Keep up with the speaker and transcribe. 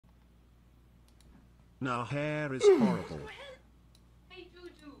Now hair is horrible. Hey,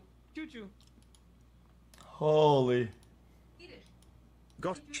 Juju. Holy.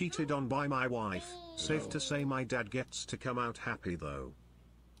 Got cheated on by my wife. Safe to say my dad gets to come out happy though.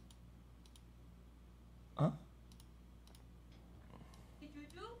 Huh?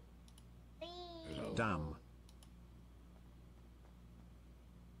 Hello. Damn.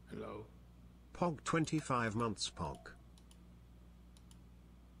 Hello. Pog 25 months Pog.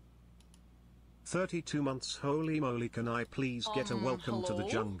 32 months. Holy moly, can I please get a welcome to the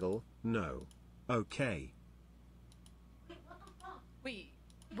jungle? No. Okay. Wait.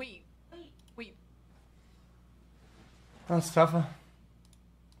 That's tough.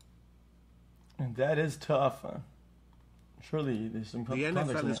 And that is tough. Surely there's some The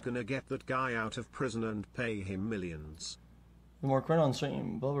NFL is gonna get that guy out of prison and pay him millions. The more cringe on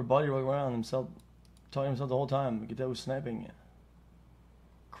stream, Bulber body rolling around himself, talking to himself the whole time. Get that was sniping.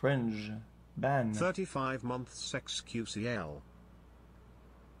 Cringe. Ban. 35 months XQCL.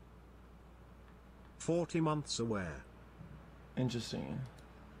 40 months aware. Interesting.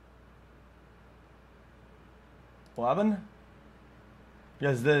 What happened? You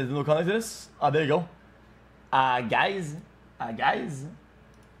guys did no comment to this? Ah, there you go. Guys.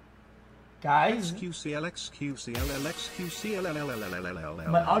 XQCL, XQCL,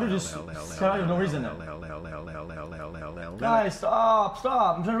 XQCL. My audio just cut out for no reason. Guys, stop.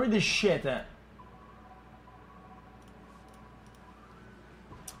 I'm trying to read this shit. Here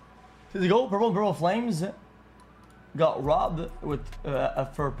you go. Purple Flames got robbed with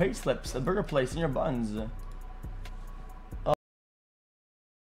for pay slips. A burger place in your buns.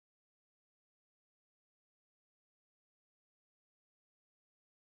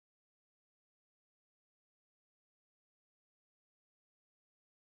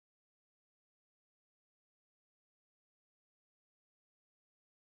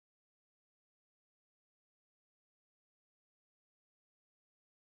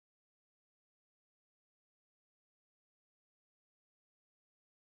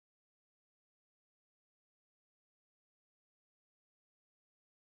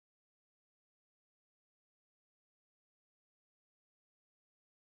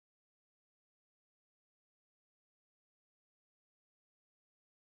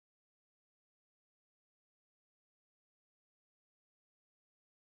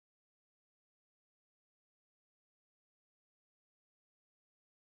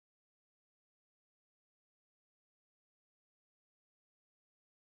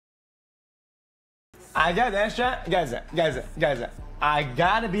 I got that shit. Guys. I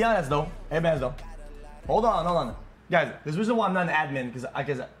gotta be honest though. Hey, man, though. Hold on. Guys, there's a reason why I'm not an admin, because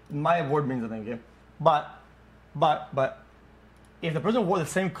my word means nothing, okay? But, if the person wore the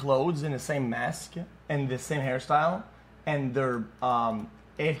same clothes and the same mask and the same hairstyle and they're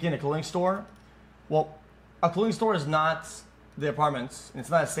AFK in a clothing store, well, a clothing store is not the apartments, and it's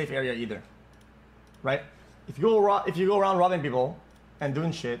not a safe area either, right? If you go around robbing people and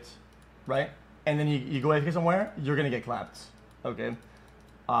doing shit, right? And then you go AFK somewhere, you're gonna get clapped, okay?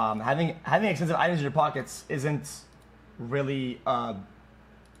 Having expensive items in your pockets isn't really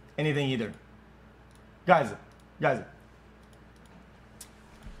anything either. Guys.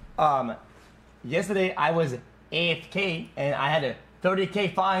 Yesterday I was AFK and I had a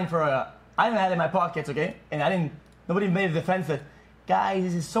 30K fine for a item I had in my pockets, okay? And nobody made a defense that, guys,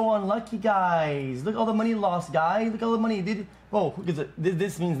 this is so unlucky, guys. Look all the money lost, guys. Look all the money. Whoa,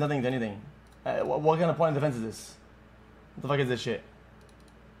 this means nothing to anything. What kind of point of defense is this? What the fuck is this shit?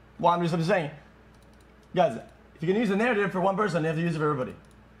 Well, I'm just saying, guys, if you can use the narrative for one person, you have to use it for everybody.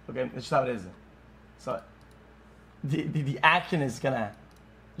 Okay, that's just how it is. So, the action is it's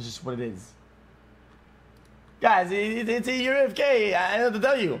just what it is. Guys, you're AFK, I have to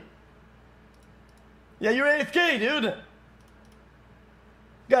tell you. Yeah, you're AFK, dude.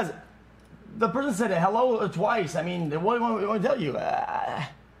 Guys, the person said hello twice. I mean, what do I want to tell you?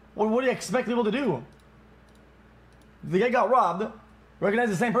 What do you expect people to do? The guy got robbed, recognize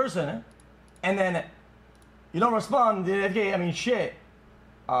the same person, and then you don't respond to AFK. I mean, shit.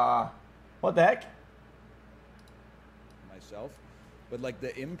 What the heck? Myself, but like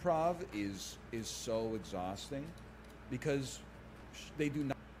the improv is so exhausting because they do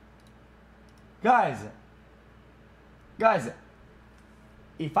not. Guys,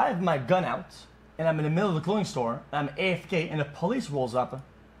 if I have my gun out and I'm in the middle of the clothing store and I'm AFK and the police rolls up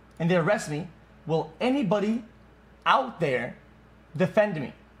and they arrest me, will anybody out there defend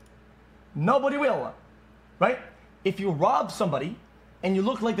me? Nobody will, right? If you rob somebody and you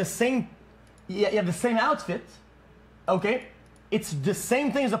look like the same, you have the same outfit, okay? It's the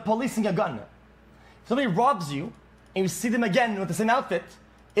same thing as a policing a gun. If somebody robs you and you see them again with the same outfit,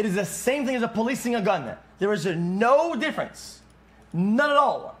 It is the same thing as a policing a gun. There is no difference. None at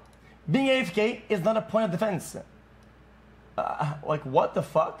all. Being AFK is not a point of defense. Like, what the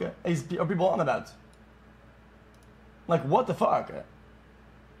fuck are people on about? Like, what the fuck?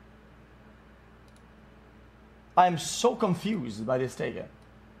 I am so confused by this take.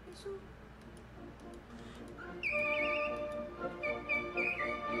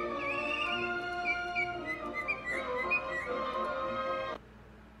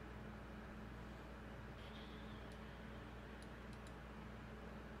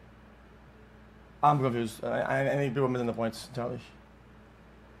 I'm confused. I think people are missing the points entirely.